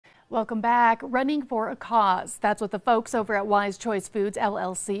Welcome back. Running for a cause. That's what the folks over at Wise Choice Foods,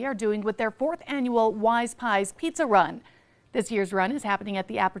 LLC are doing with their 4th annual WisePies Pizza Run. This year's run is happening at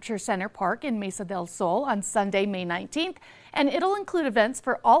the Aperture Center Park in Mesa del Sol on Sunday, May 19th, and it'll include events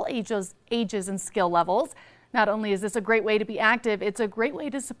for all ages and skill levels. Not only is this a great way to be active, it's a great way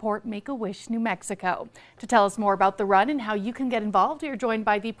to support Make-A-Wish New Mexico. To tell us more about the run and how you can get involved, we are joined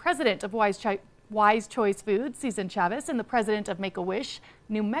by the president of Wise Choice Foods, Susan Chavez, and the president of Make-A-Wish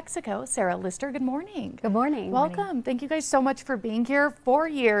New Mexico, Sarah Lister. Good morning. Good morning. Welcome. Thank you guys so much for being here. 4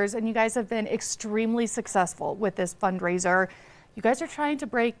 years, and you guys have been extremely successful with this fundraiser. You guys are trying to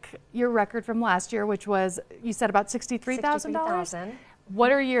break your record from last year, which was, you said, about $63,000?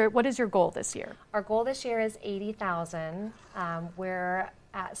 $63,000. What is your goal this year? Our goal this year is $80,000. We're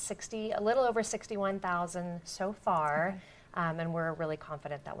at a little over $61,000 so far. Okay. And we're really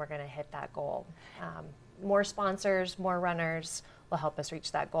confident that we're going to hit that goal. More sponsors, more runners will help us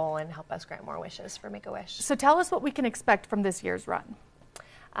reach that goal and help us grant more wishes for Make-A-Wish. So tell us what we can expect from this year's run.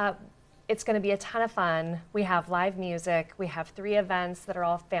 It's going to be a ton of fun. We have live music. We have 3 events that are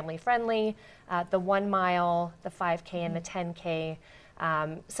all family friendly, the 1 mile, the 5K, and the 10K.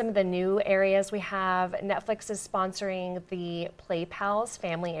 Some of the new areas we have, Netflix is sponsoring the Play Pals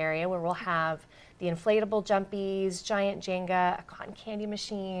family area where we'll have the inflatable jumpies, giant Jenga, a cotton candy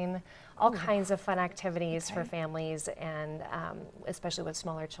machine, all kinds of fun activities for families, and especially with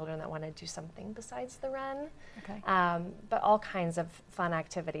smaller children that want to do something besides the run. Okay. But all kinds of fun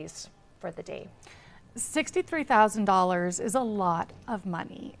activities for the day. $63,000 is a lot of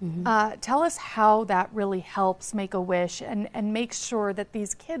money. Tell us how that really helps Make-A-Wish and make sure that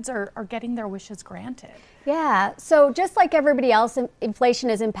these kids are getting their wishes granted. Yeah, so just like everybody else, inflation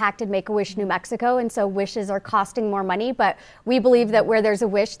has impacted Make-A-Wish New Mexico, and so wishes are costing more money, but we believe that where there's a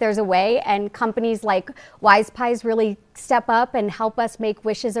wish, there's a way, and companies like WisePies really step up and help us make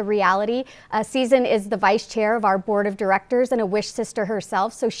wishes a reality. Susan is the vice chair of our board of directors and a wish sister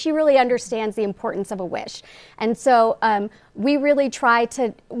herself, so she really understands the importance of a wish. And so we really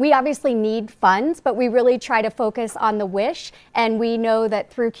we obviously need funds, but we really try to focus on the wish, and we know that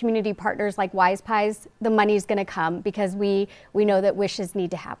through community partners like WisePies, the money's going to come because we know that wishes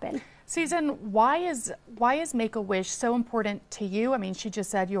need to happen. Susan, why is Make-A-Wish so important to you? I mean, she just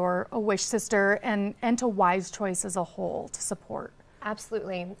said you're a wish sister, and to Wise Choice as a whole to support.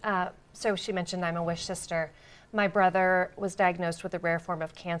 Absolutely. So she mentioned I'm a wish sister. My brother was diagnosed with a rare form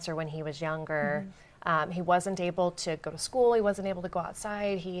of cancer when he was younger. He wasn't able to go to school, he wasn't able to go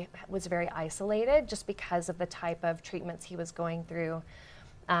outside, he was very isolated just because of the type of treatments he was going through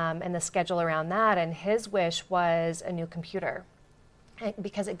and the schedule around that, and his wish was a new computer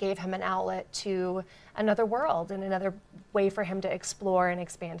because it gave him an outlet to another world and another way for him to explore and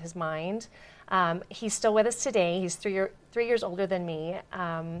expand his mind. He's still with us today. He's 3 years older than me,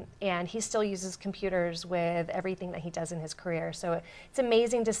 and he still uses computers with everything that he does in his career. So it's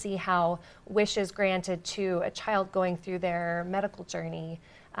amazing to see how wishes granted to a child going through their medical journey,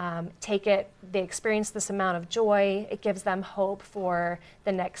 they experience this amount of joy, it gives them hope for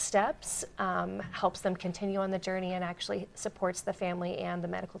the next steps, helps them continue on the journey, and actually supports the family and the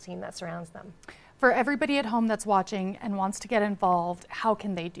medical team that surrounds them. For everybody at home that's watching and wants to get involved, how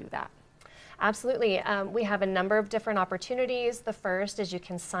can they do that? Absolutely. We have a number of different opportunities. The first is you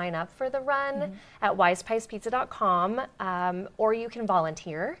can sign up for the run at wisepiespizza.com, or you can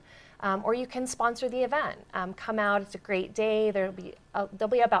volunteer, or you can sponsor the event. Come out, it's a great day. There'll be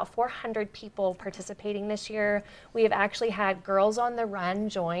about 400 people participating this year. We have actually had Girls on the Run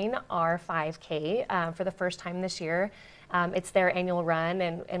join our 5K for the first time this year. It's their annual run,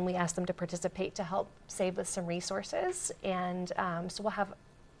 and we asked them to participate to help save us some resources, and so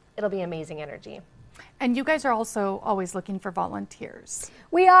it'll be amazing energy. And you guys are also always looking for volunteers.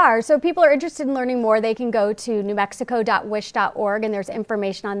 We are. So if people are interested in learning more, they can go to newmexico.wish.org, and there's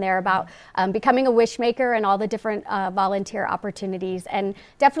information on there about becoming a wish maker and all the different volunteer opportunities. And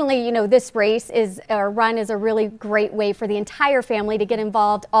definitely, this run is a really great way for the entire family to get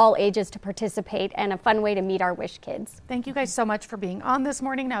involved, all ages to participate, and a fun way to meet our wish kids. Thank you guys so much for being on this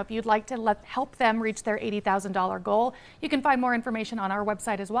morning. Now, if you'd like to help them reach their $80,000 goal, you can find more information on our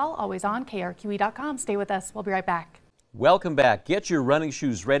website as well, always on krqe.com. Stay with us. We'll be right back. Welcome back. Get your running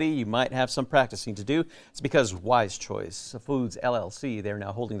shoes ready. You might have some practicing to do. It's because Wise Choice Foods, LLC, they're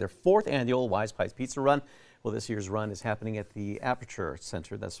now holding their 4th annual WisePies Pizza Run. Well, this year's run is happening at the Aperture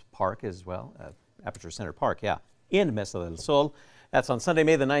Center. That's park as well. Aperture Center Park, in Mesa del Sol. That's on Sunday,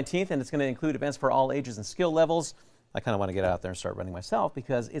 May the 19th, and it's going to include events for all ages and skill levels. I kind of want to get out there and start running myself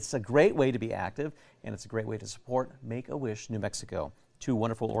because it's a great way to be active, and it's a great way to support Make-A-Wish New Mexico. two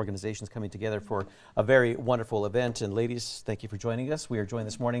wonderful organizations coming together for a very wonderful event. And ladies, thank you for joining us. We are joined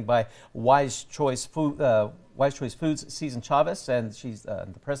this morning by Wise Choice Foods, Susan Chavez, and she's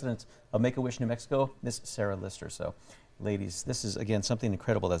the president of Make-A-Wish New Mexico, Miss Sarah Lister. So, ladies, this is, again, something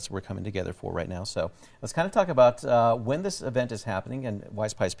incredible that we're coming together for right now. So let's kind of talk about when this event is happening, and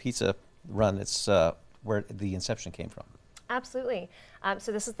WisePies Pizza Run, it's where the inception came from. Absolutely.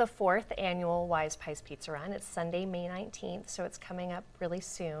 So this is the 4th annual WisePies Pizza Run. It's Sunday, May 19th, so it's coming up really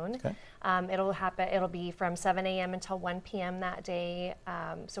soon. Okay. It'll be from 7 a.m. until 1 p.m. that day.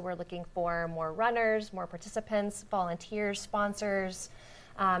 So we're looking for more runners, more participants, volunteers, sponsors,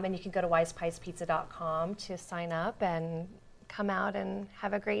 and you can go to wisepiespizza.com to sign up and come out and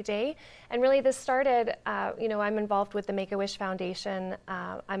have a great day. And really this started, I'm involved with the Make-A-Wish Foundation.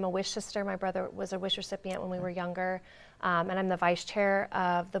 I'm a Wish sister. My brother was a Wish recipient when we were younger. And I'm the vice chair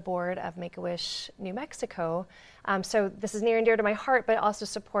of the board of Make-A-Wish New Mexico. So this is near and dear to my heart, but it also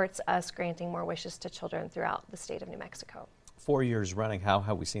supports us granting more wishes to children throughout the state of New Mexico. 4 years running, how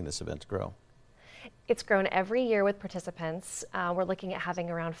have we seen this event grow? It's grown every year with participants. We're looking at having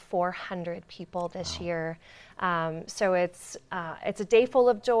around 400 people this year. So it's a day full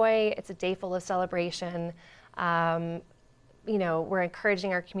of joy. It's a day full of celebration. We're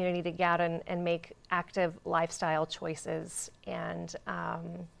encouraging our community to get out and make active lifestyle choices and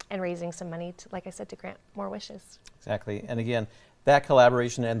raising some money, like I said, to grant more wishes. Exactly. And again, that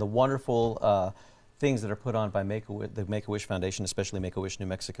collaboration and the wonderful things that are put on by the Make-A-Wish Foundation, especially Make-A-Wish New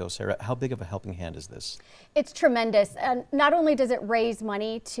Mexico. Sarah, how big of a helping hand is this? It's tremendous. And not only does it raise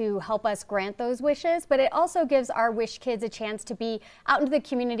money to help us grant those wishes, but it also gives our Wish kids a chance to be out into the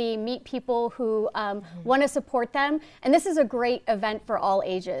community, meet people who want to support them. And this is a great event for all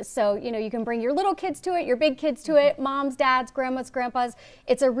ages. So, you can bring your little kids to it, your big kids to it, moms, dads, grandmas, grandpas.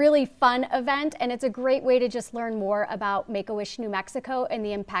 It's a really fun event, and it's a great way to just learn more about Make-A-Wish New Mexico and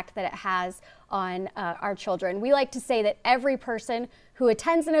the impact that it has on our children. We like to say that every person who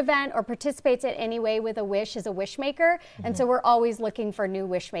attends an event or participates in any way with a wish is a wish maker. And so we're always looking for new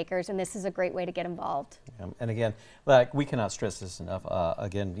wish makers, and this is a great way to get involved. And again, we cannot stress this enough.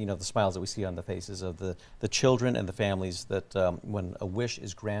 Again, the smiles that we see on the faces of the children and the families that when a wish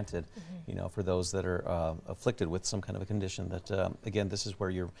is granted, for those that are afflicted with some kind of a condition, that again, this is where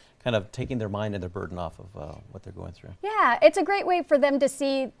you're kind of taking their mind and their burden off of what they're going through. Yeah, it's a great way for them to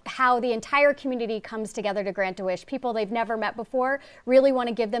see how the entire community comes together to grant a wish. People they've never met before really want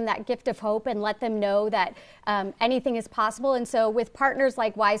to give them that gift of hope and let them know that anything is possible. And so with partners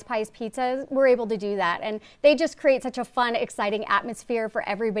like WisePies Pizza, we're able to do that. And they just create such a fun, exciting atmosphere for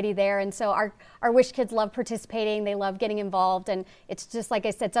everybody there. And so our Wish kids love participating. They love getting involved. And it's just, like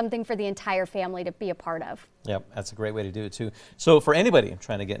I said, something for the entire family to be a part of. Yep, that's a great way to do it too. So for anybody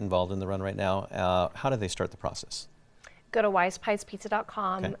trying to get involved in the run right now, how do they start the process? Go to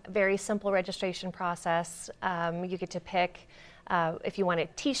wisepiespizza.com. Okay. Very simple registration process. You get to pick if you want a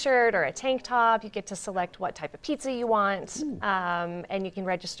t-shirt or a tank top. You get to select what type of pizza you want, and you can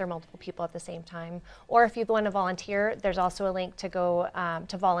register multiple people at the same time. Or if you want to volunteer, there's also a link to go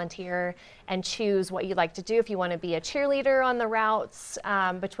to volunteer and choose what you'd like to do. If you want to be a cheerleader on the routes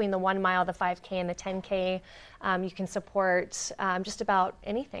between the 1 mile, the 5K, and the 10K, you can support just about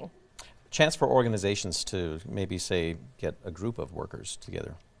anything. Chance for organizations to maybe, say, get a group of workers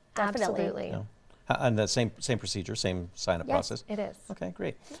together. Definitely. Absolutely. And the same procedure, same sign-up process? It is. Okay,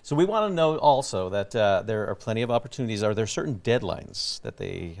 great. So we want to know also that there are plenty of opportunities. Are there certain deadlines that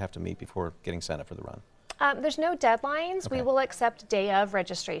they have to meet before getting signed up for the run? There's no deadlines. Okay. We will accept day of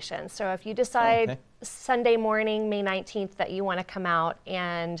registration. So if you decide Sunday morning, May 19th, that you want to come out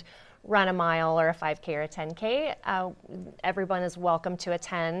and run a mile or a 5K or a 10K, everyone is welcome to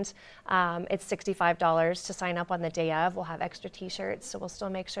attend. It's $65 to sign up on the day of. We'll have extra t-shirts, so we'll still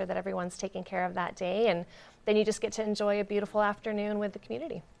make sure that everyone's taken care of that day, and then you just get to enjoy a beautiful afternoon with the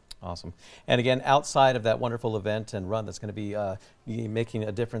community. Awesome. And again, outside of that wonderful event and run that's going to be making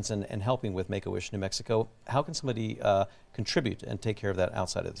a difference and helping with Make-A-Wish New Mexico, how can somebody contribute and take care of that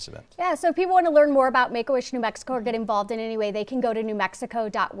outside of this event? Yeah, so if people want to learn more about Make-A-Wish New Mexico or get involved in any way, they can go to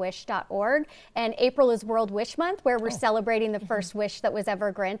newmexico.wish.org. And April is World Wish Month, where we're celebrating the first wish that was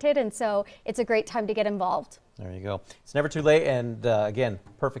ever granted. And so it's a great time to get involved. There you go. It's never too late. And again,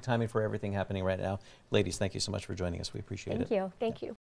 perfect timing for everything happening right now. Ladies, thank you so much for joining us. We appreciate it. Thank you. Thank you.